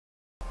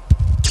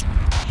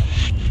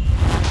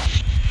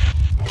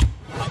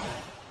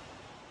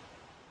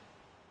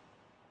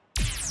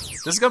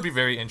This is gonna be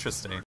very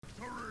interesting.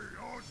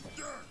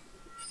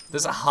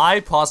 There's a high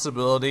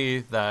possibility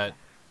that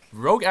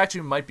Rogue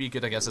actually might be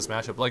good against this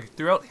matchup. Like,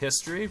 throughout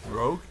history,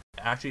 Rogue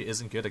actually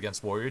isn't good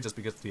against Warrior just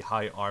because of the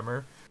high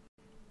armor.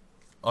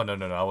 Oh, no,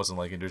 I wasn't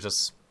liking it. They're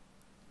just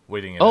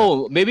waiting.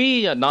 Oh,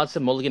 maybe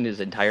Nostam mulliganed his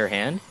entire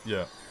hand?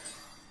 Yeah.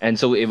 And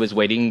so it was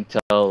waiting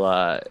till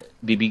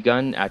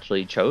BbGun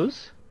actually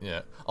chose?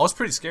 Yeah. I was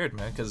pretty scared,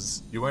 man,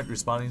 because you weren't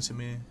responding to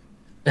me.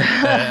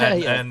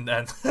 And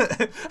nothing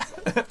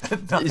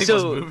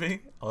was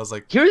moving. I was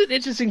like... Here's an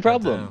interesting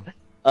problem.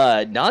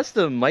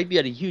 Nostam might be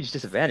at a huge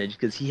disadvantage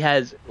because he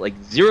has, like,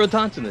 0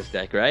 taunts in this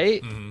deck,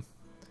 right? Mm-hmm.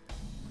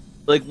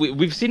 Like,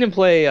 we've seen him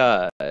play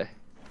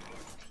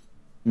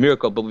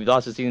Miracle, but we've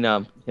also seen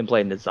him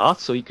play N'Zoth,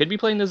 so he could be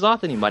playing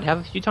N'Zoth and he might have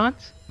a few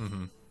taunts.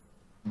 Mm-hmm.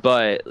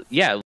 But,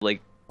 yeah,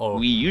 like,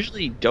 we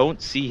usually don't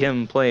see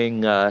him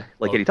playing,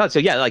 any taunts. So,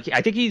 yeah, like,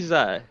 I think he's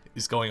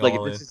going like,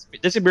 all in. This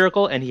is a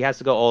Miracle, and he has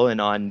to go all in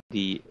on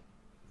the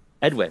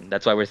Edwin.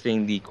 That's why we're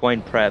seeing the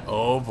coin prep.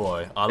 Oh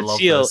boy, I love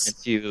this.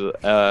 Into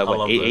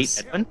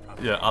 8/8 Edwin.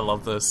 Yeah, I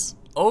love this.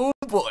 Oh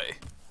boy.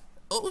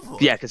 Oh boy.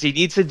 Yeah, because he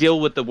needs to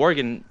deal with the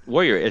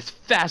warrior as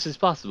fast as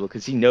possible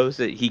because he knows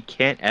that he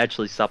can't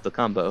actually stop the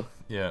combo.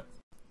 Yeah.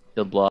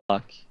 He'll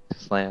block,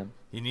 slam.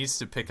 He needs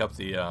to pick up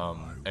the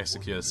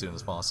execute as soon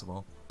as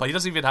possible. But he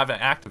doesn't even have an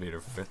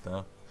activator for it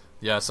though.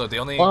 Yeah, so the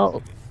only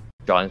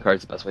drawing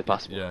cards the best way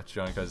possible. Yeah,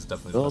 drawing cards is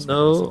definitely the best way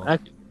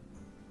possible.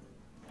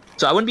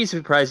 So I wouldn't be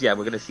surprised, yeah,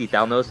 we're going to see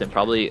Thalnos and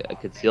probably a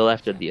Conceal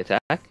after the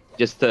attack.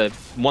 Just to,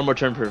 one more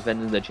turn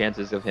preventing the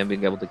chances of him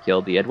being able to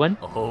kill the Edwin.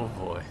 Oh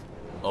boy.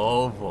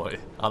 Oh boy.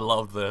 I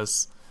love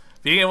this.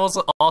 Being able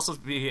to also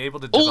be able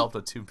to develop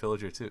the Tomb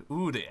Pillager too.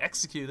 Ooh, the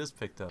Execute is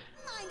picked up.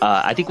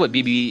 I think what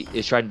BB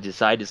is trying to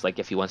decide is like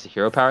if he wants to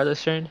hero power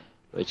this turn.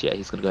 Which, yeah,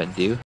 he's going to go ahead and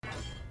do.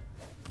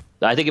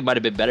 I think it might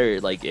have been better,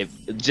 like, if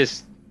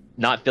just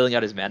not filling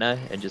out his mana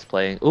and just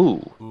playing,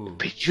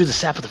 but you the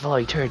sap of the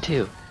following turn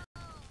too.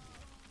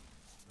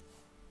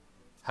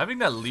 Having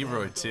that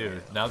Leroy too,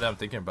 now that I'm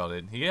thinking about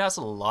it, he has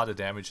a lot of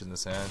damage in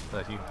this hand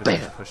that he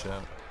can push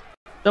out.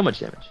 So much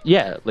damage.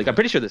 Yeah, like I'm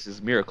pretty sure this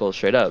is Miracle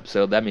straight up,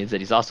 so that means that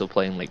he's also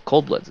playing like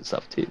Cold Bloods and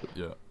stuff too.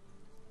 Yeah.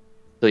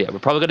 So yeah, we're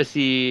probably gonna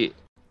see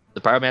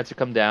the Pyromancer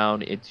come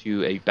down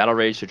into a Battle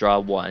Rage to draw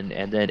 1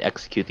 and then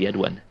execute the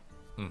Edwin.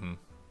 Mm-hmm.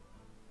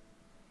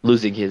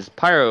 Losing his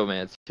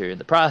Pyromancer in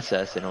the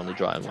process and only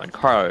drawing 1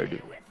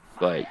 card.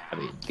 But I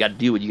mean, you gotta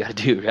do what you gotta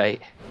do,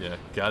 right? Yeah,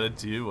 gotta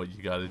do what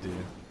you gotta do.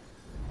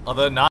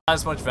 Although not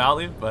as much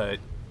value, but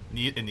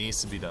it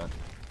needs to be done.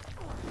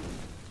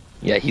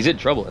 Yeah, he's in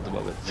trouble at the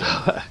moment.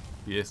 So.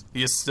 He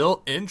is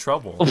still in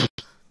trouble.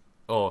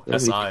 Oh,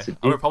 SI. I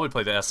would probably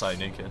play the SI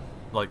naked.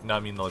 Like,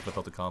 not mean like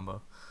without the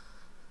combo.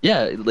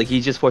 Yeah, like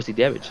he's just forcing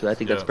damage, so I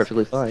think that's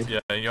perfectly fine.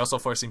 Yeah, and you're also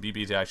forcing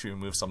BB to actually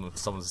remove some of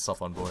the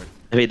stuff on board.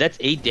 I mean, that's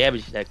 8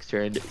 damage next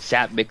turn.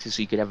 Sap mixes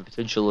so you could have a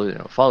potential,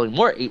 following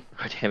more 8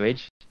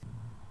 damage.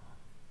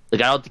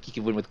 Like, I don't think he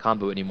can win with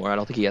combo anymore. I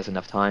don't think he has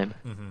enough time.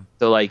 Mm-hmm.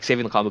 So, like,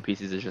 saving the combo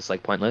pieces is just,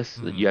 like, pointless.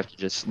 Mm-hmm. You have to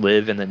just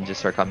live and then just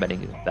start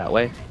combating that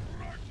way.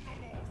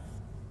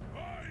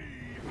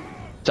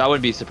 So I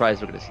wouldn't be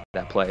surprised if we're going to see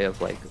that play of,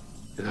 like,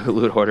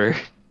 Loot Hoarder,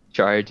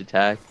 charge,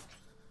 attack,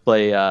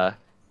 play,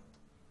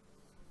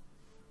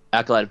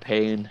 Acolyte of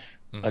Pain,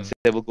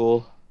 Unstable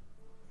Ghoul.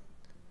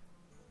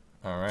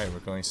 Alright, we're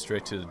going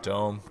straight to the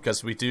Dome,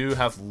 because we do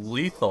have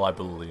Lethal, I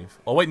believe.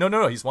 Oh wait,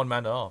 no, he's 1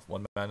 mana off.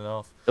 1 mana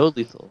off. No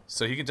Lethal.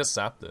 So he can just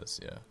sap this,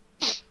 yeah.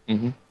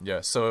 Mm-hmm.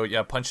 Yeah, so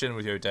yeah, punch in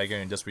with your dagger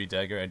and just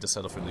re-dagger and just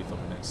settle for Lethal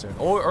for next turn.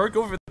 Or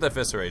go for the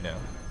Eviscerate now.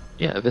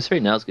 Yeah,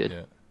 Eviscerate now is good.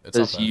 Yeah, it's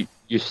not bad.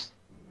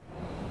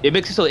 It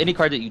makes it so any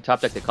card that you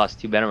top deck that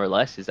costs 2 mana or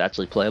less is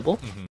actually playable.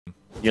 Mm-hmm.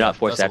 You're not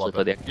forced to actually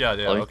play the Yeah,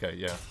 okay,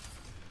 yeah.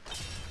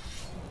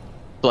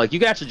 So like, you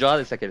can actually draw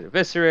the second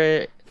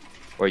Eviscerate,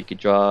 or you could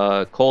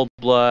draw Cold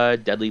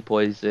Blood, Deadly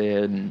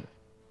Poison,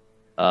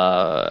 you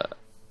already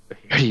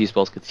use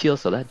both Conceal,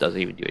 so that doesn't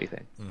even do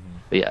anything. Mm-hmm.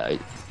 But yeah,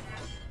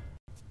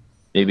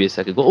 maybe a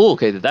second goal. Oh,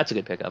 okay, that's a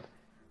good pickup.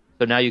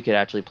 So now you can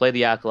actually play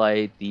the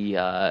Acolyte, the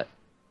oh,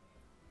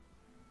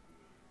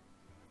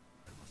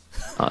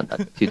 not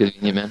too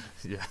convenient, man.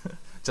 Yeah,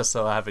 just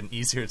so I have an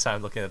easier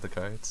time looking at the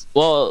cards.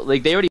 Well,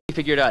 like, they already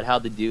figured out how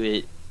to do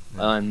it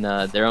on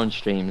their own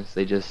streams.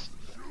 They just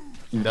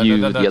No,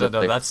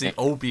 that's the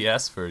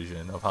OBS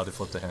version of how to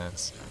flip the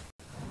hands.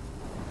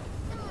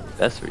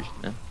 Best version,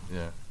 yeah.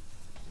 Yeah.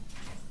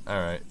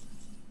 Alright.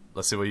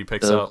 Let's see what he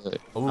picks up.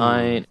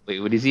 9. Wait,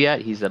 what is he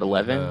at? He's at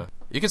 11.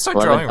 You can start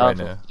drawing right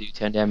now. Do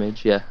 10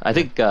 damage, yeah. I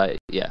think,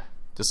 yeah.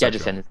 Just 10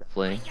 is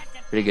definitely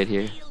pretty good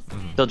here.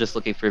 Mm-hmm. Still just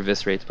looking for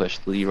Eviscerate to push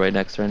the right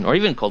next turn. Or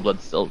even Cold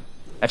Blood still.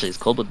 Actually, is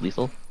Cold Blood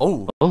lethal?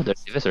 Oh,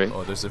 there's Eviscerate.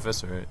 Oh, there's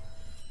Eviscerate.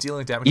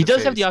 Dealing damage. He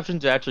does have the option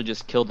to actually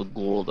just kill the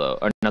ghoul, though.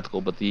 Or not the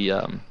ghoul, but the,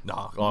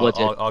 No, I'll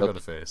go to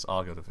face.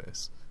 I'll go to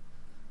face.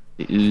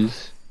 The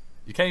ooze.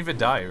 You can't even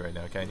die right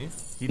now, can you?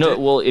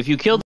 Well, if you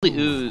kill the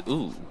ooze...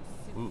 Ooh.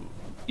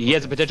 He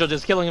has the potential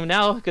just killing him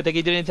now. Good thing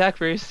he didn't attack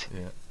first.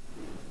 Yeah.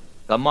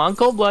 Come on,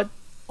 Cold Blood.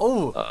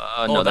 Oh,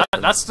 no,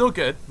 that's still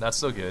good. That's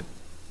still good.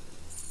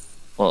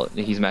 Well,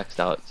 he's maxed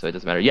out, so it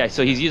doesn't matter. Yeah,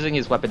 so he's using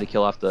his weapon to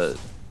kill off the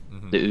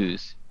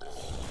ooze.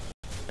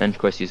 And of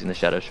course using the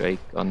Shadow Strike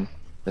on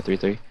the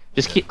 3/3.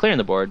 Just keep clearing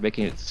the board,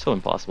 making it so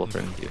impossible for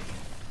him to do.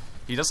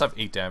 He does have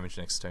 8 damage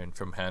next turn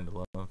from hand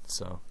alone,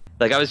 so...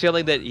 Like, I was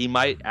feeling that he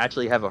might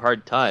actually have a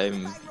hard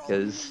time,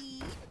 because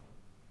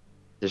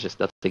there's just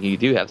nothing you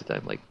do half the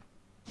time. Like,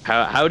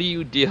 how do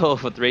you deal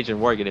with Rage and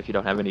Worgen if you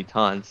don't have any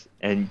taunts?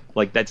 And,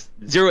 like, that's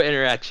 0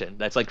 interaction.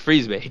 That's like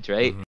Freeze Mage,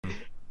 right?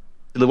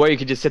 The warrior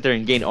can just sit there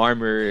and gain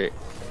armor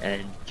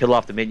and kill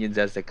off the minions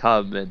as they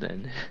come, and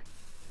then...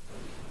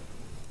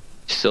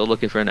 Still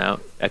looking for an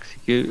out.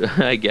 Execute,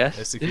 I guess.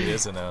 Execute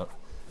is an out.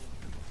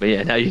 But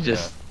yeah, now you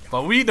just... Yeah.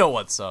 But we know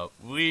what's up.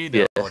 We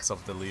know what's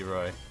up with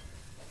Leroy.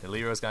 And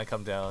Leroy's gonna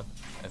come down,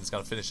 and he's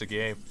gonna finish the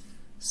game.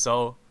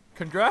 So,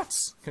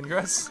 congrats!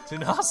 Congrats to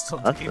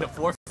Nostam taking the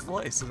 4th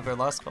place in their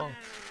last call.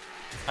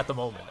 At the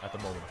moment,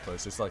 of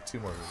course. There's like 2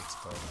 more weeks,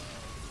 but...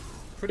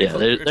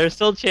 There's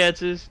still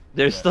chances.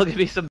 There's still gonna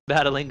be some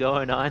battling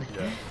going on.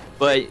 Yeah.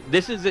 But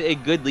this is a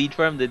good lead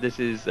for him, that this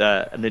is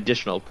an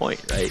additional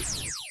point, right?